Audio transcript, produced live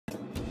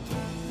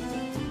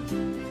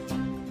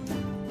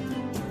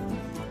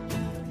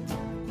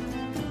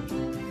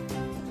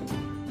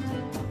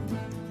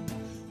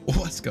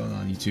What's going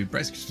on YouTube?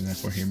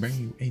 Bryce94 here,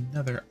 bringing you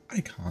another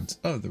Icons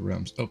of the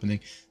Realms opening.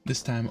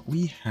 This time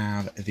we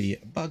have the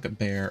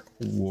Bugbear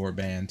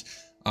Warband.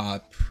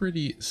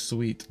 Pretty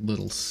sweet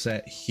little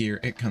set here.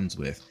 It comes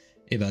with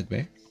a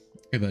Bugbear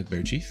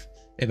Chief,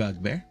 a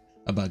Bugbear,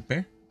 a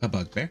Bugbear, a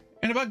Bugbear,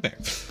 and a Bugbear.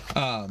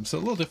 So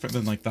a little different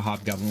than like the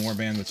Hobgoblin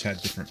Warband, which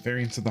had different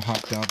variants of the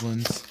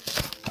Hobgoblins.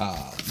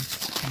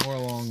 More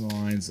along the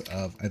lines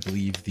of, I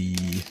believe, the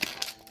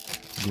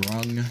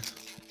Grung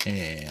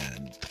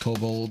and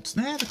kobolds.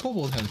 Nah, the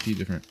kobold had a few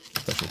different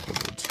special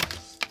kobolds.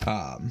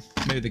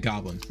 Maybe the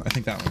goblin. I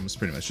think that one was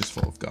pretty much just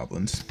full of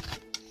goblins.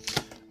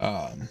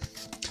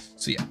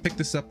 So yeah, picked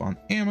this up on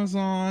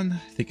Amazon.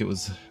 I think it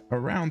was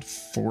around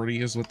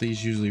 40 is what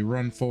these usually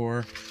run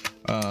for.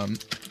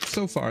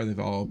 So far they've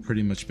all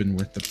pretty much been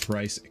worth the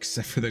price,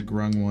 except for the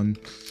Grung one,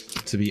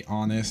 to be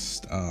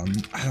honest. I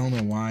don't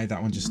know why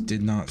that one just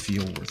did not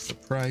feel worth the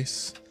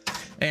price.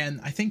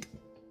 And I think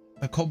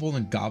the kobold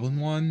and goblin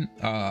one,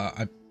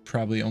 I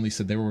probably only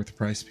said they were worth the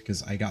price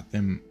because I got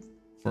them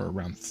for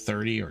around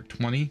 30 or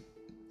 20.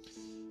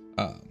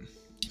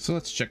 So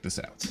let's check this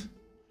out.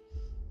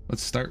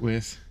 Let's start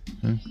with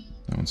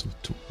that one's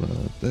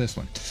this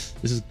one.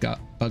 This has got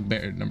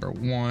Bugbear number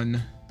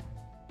 1.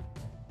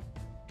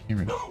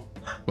 Cameron.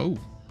 Whoa,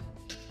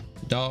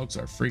 the dogs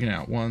are freaking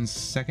out. 1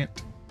 second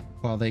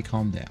while they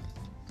calm down.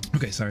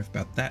 Okay, sorry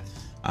about that.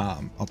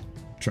 I'll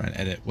try and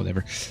edit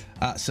whatever.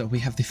 So we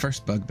have the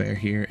first Bugbear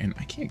here, and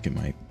I can't get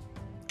my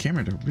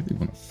camera to really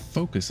want to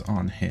focus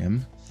on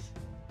him.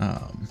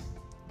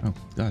 Oh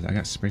god, I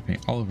got spray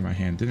paint all over my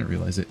hand, didn't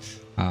realize it.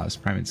 I was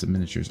priming some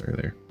miniatures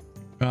earlier.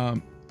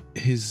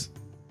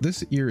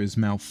 This ear is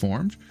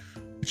malformed,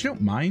 which you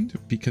don't mind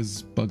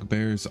because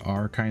bugbears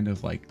are kind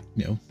of like,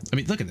 you know, I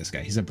mean, look at this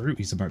guy, he's a brute,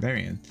 he's a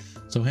barbarian,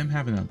 so him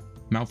having a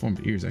malformed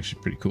ear is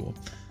actually pretty cool.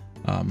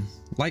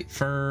 Light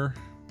fur,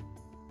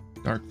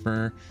 dark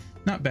fur,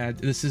 not bad.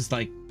 This is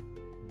like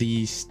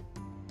the,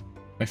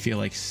 I feel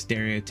like,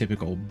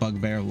 stereotypical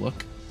bugbear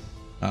look.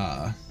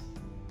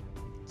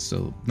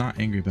 So not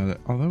angry about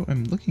it, although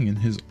I'm looking and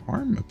his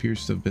arm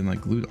appears to have been like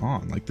glued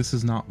on. Like this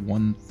is not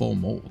one full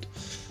mold,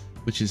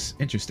 which is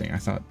interesting. I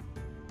thought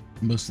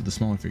most of the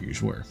smaller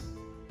figures were.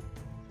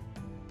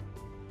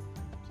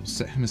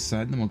 So set him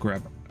aside, and then we'll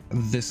grab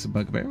this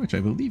bugbear, which I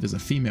believe is a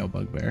female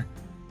bugbear.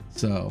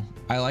 So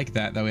I like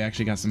that we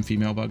actually got some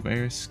female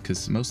bugbears,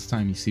 because most of the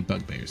time you see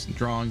bugbears in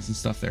drawings and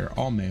stuff, they're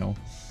all male.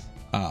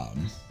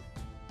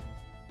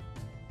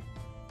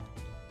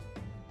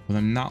 What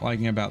I'm not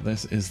liking about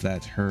this is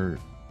that her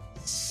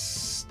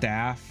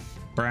staff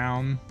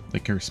brown,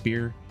 like her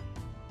spear,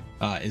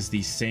 is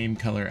the same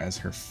color as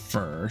her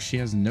fur. She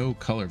has no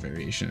color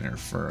variation in her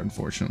fur,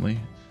 unfortunately.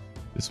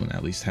 This one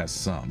at least has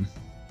some.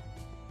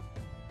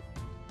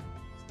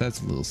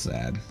 That's a little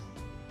sad.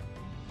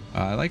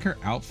 I like her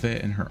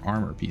outfit and her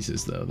armor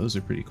pieces though. Those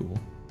are pretty cool.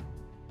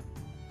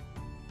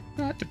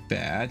 Not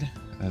bad.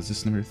 Is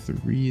this number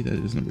 3? That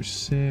is number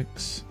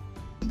 6,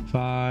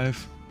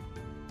 5,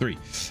 3.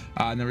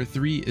 Number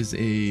 3 is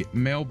a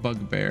male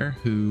bugbear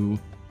who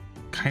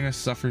kind of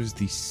suffers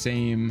the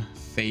same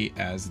fate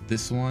as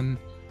this one,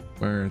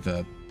 where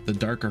the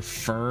darker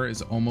fur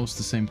is almost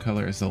the same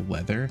color as the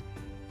leather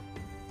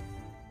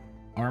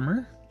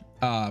armor,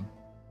 but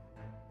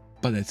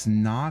it's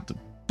not.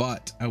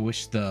 But I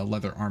wish the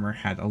leather armor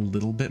had a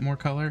little bit more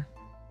color.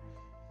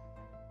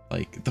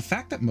 Like the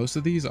fact that most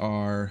of these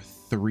are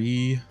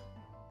 3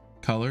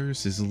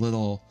 colors is a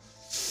little,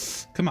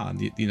 come on,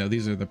 you know,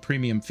 these are the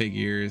premium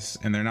figures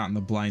and they're not in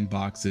the blind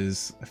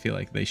boxes. I feel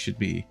like they should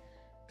be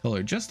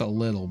colored just a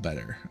little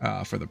better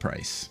for the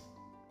price.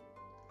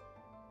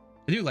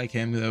 I do like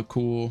him though.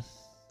 Cool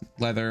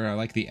leather. I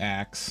like the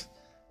axe,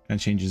 kind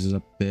of changes it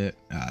up a bit.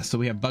 So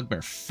we have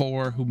Bugbear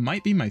 4, who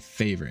might be my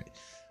favorite.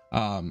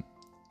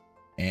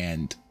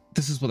 And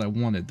this is what I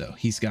wanted though.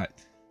 He's got,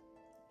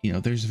 you know,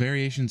 there's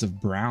variations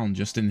of brown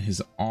just in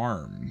his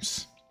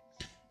arms,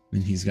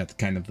 and he's got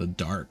kind of the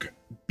dark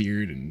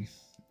beard and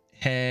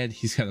head.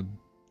 He's got a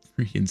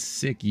freaking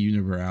sick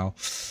unibrow.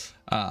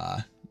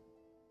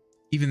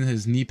 Even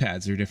his knee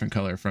pads are a different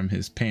color from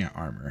his pant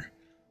armor,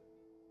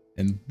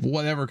 and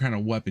whatever kind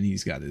of weapon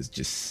he's got is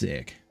just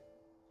sick.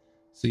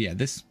 So yeah,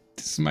 this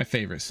is my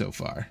favorite so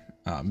far.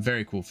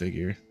 Very cool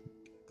figure.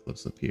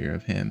 Close up here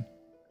of him.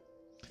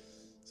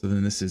 So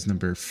then this is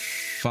number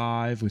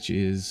 5, which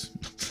is,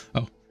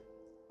 oh,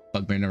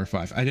 Bugbear number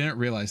 5. I didn't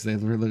realize they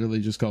were literally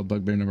just called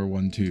Bugbear number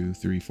 1, 2,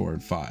 3, 4,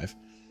 and 5.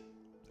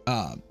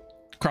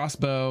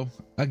 Crossbow,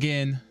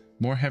 again,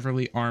 more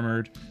heavily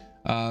armored,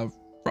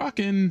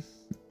 rocking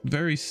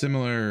very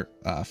similar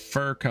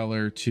fur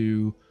color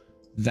to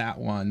that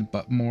one,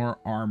 but more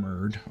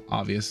armored,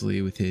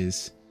 obviously, with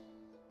his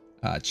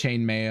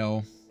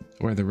chainmail,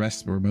 where the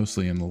rest were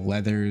mostly in the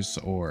leathers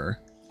or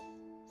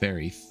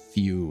very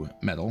few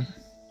metal.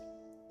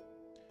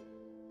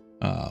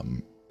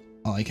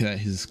 I like that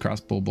his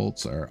crossbow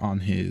bolts are on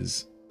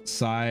his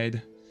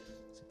side.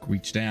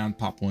 Reach down,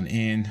 pop one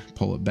in,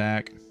 pull it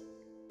back.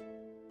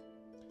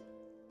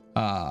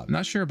 I'm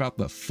not sure about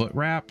the foot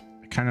wrap.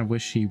 I kind of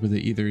wish he would have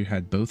either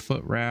had both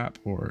foot wrap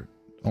or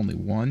only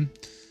one.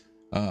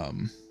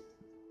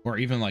 Or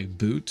even like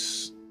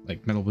boots,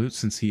 like metal boots,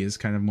 since he is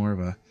kind of more of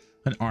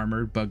an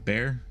armored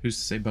bugbear. Who's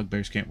to say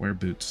bugbears can't wear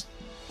boots?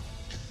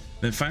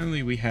 Then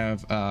finally we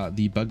have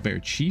the Bugbear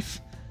Chief,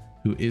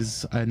 who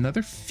is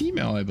another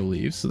female, I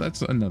believe. So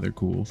that's another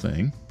cool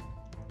thing.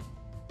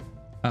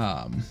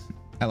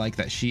 I like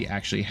that she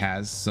actually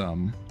has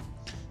some,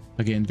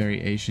 again,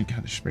 variation.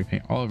 God, there's spray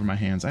paint all over my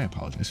hands. I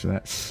apologize for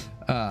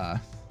that.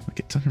 Look,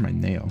 it's under my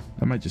nail.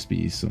 That might just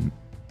be some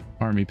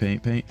army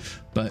paint,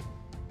 but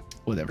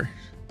whatever.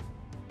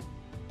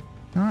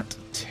 Not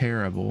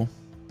terrible.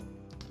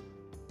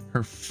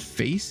 Her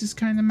face is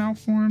kind of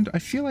malformed. I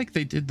feel like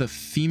they did the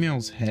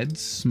female's head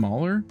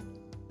smaller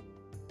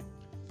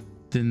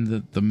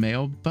than the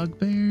male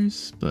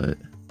bugbears, but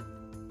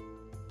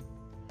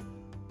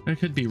I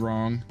could be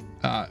wrong.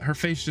 Her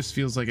face just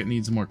feels like it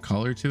needs more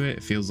color to it.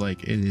 It feels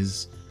like it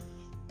is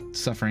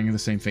suffering the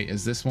same fate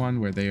as this one,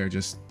 where they are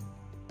just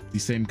the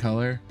same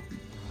color,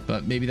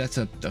 but maybe that's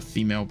a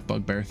female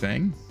bugbear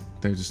thing.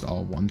 They're just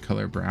all one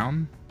color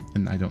brown,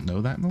 and I don't know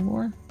that in the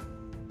lore.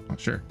 Not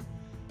sure.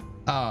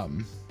 I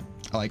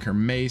like her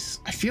mace.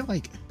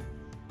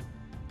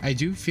 I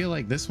do feel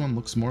like this one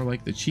looks more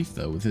like the chief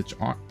though, with its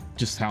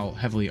just how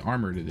heavily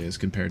armored it is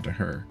compared to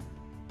her.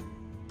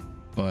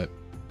 But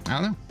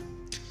I don't know.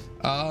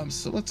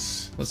 So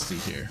let's see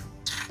here.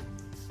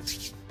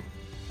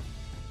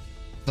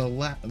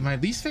 My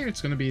least favorite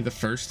is going to be the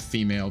first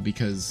female,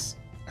 because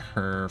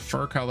her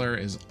fur color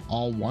is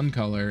all one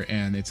color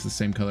and it's the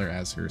same color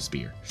as her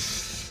spear.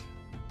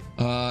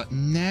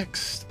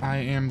 Next I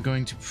am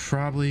going to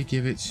probably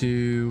give it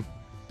to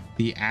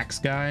the axe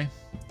guy,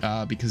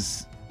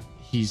 because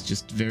he's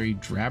just very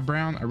drab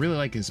brown. I really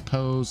like his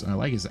pose and I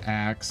like his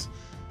axe,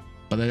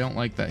 but I don't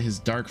like that his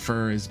dark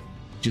fur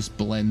just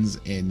blends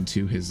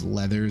into his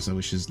leathers. I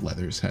wish his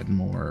leathers had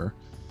more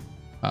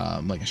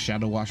like a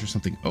shadow wash or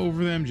something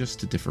over them, just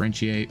to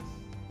differentiate.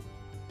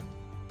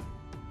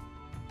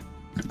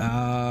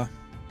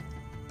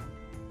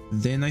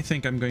 Then I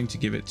think I'm going to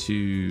give it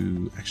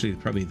to actually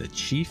probably the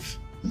chief.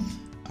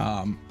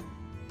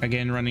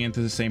 Again, running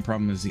into the same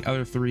problem as the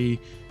other three.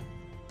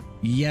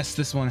 Yes,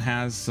 this one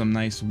has some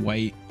nice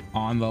white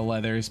on the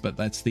leathers, but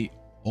that's the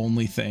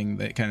only thing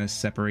that kind of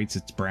separates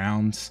its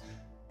browns.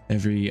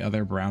 Every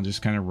other brown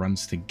just kind of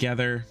runs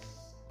together,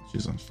 which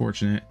is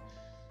unfortunate.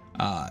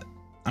 I'm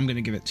going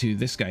to give it to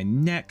this guy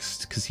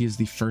next, because he is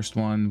the first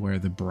one where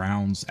the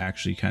browns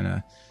actually kind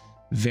of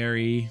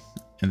vary.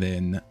 And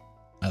then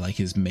I like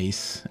his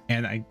mace,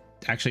 and I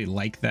actually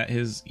like that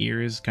his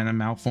ear is kind of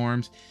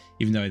malformed,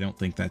 even though I don't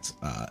think that's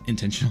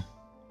intentional.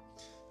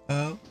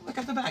 Look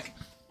at the back.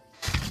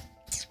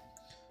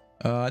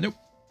 Nope.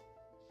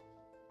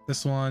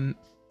 This one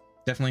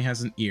definitely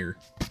has an ear.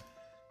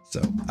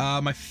 So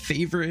my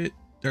favorite,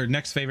 or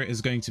next favorite,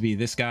 is going to be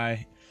this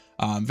guy.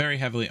 Very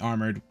heavily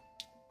armored.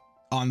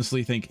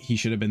 Honestly think he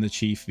should have been the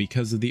chief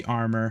because of the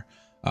armor.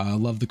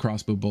 Love the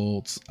crossbow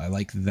bolts. I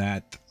like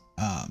that.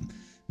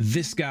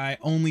 This guy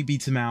only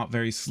beats him out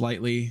very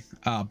slightly,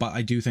 but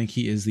I do think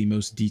he is the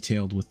most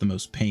detailed with the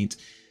most paint,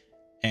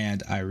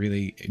 and I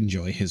really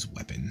enjoy his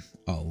weapon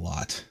a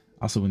lot.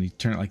 Also, when you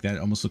turn it like that, it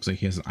almost looks like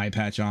he has an eye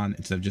patch on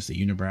instead of just a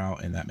unibrow,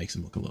 and that makes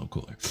him look a little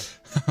cooler.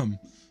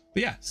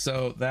 But yeah,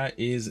 so that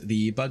is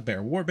the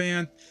Bugbear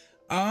Warband.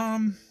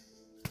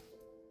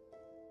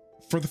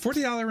 For the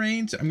 $40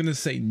 range, I'm going to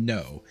say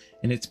no,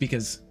 and it's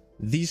because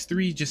these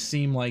three just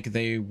seem like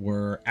they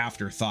were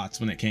afterthoughts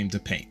when it came to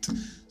paint.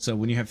 So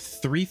when you have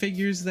three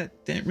figures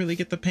that didn't really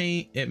get the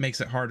paint, it makes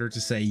it harder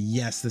to say,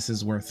 yes, this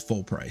is worth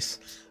full price.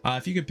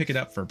 If you could pick it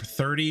up for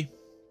 30,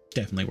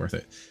 definitely worth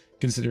it.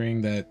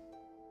 Considering that,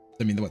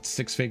 I mean, what,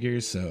 6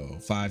 figures? So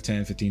 5,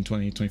 10, 15,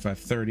 20, 25,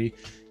 30.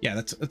 Yeah,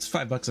 that's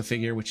 $5 a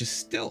figure, which is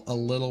still a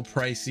little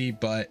pricey,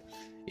 but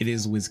it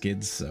is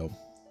WizKids, so.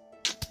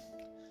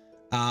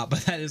 But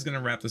that is going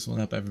to wrap this one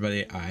up,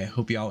 everybody. I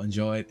hope you all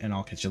enjoyed, and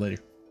I'll catch you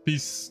later.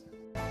 Peace.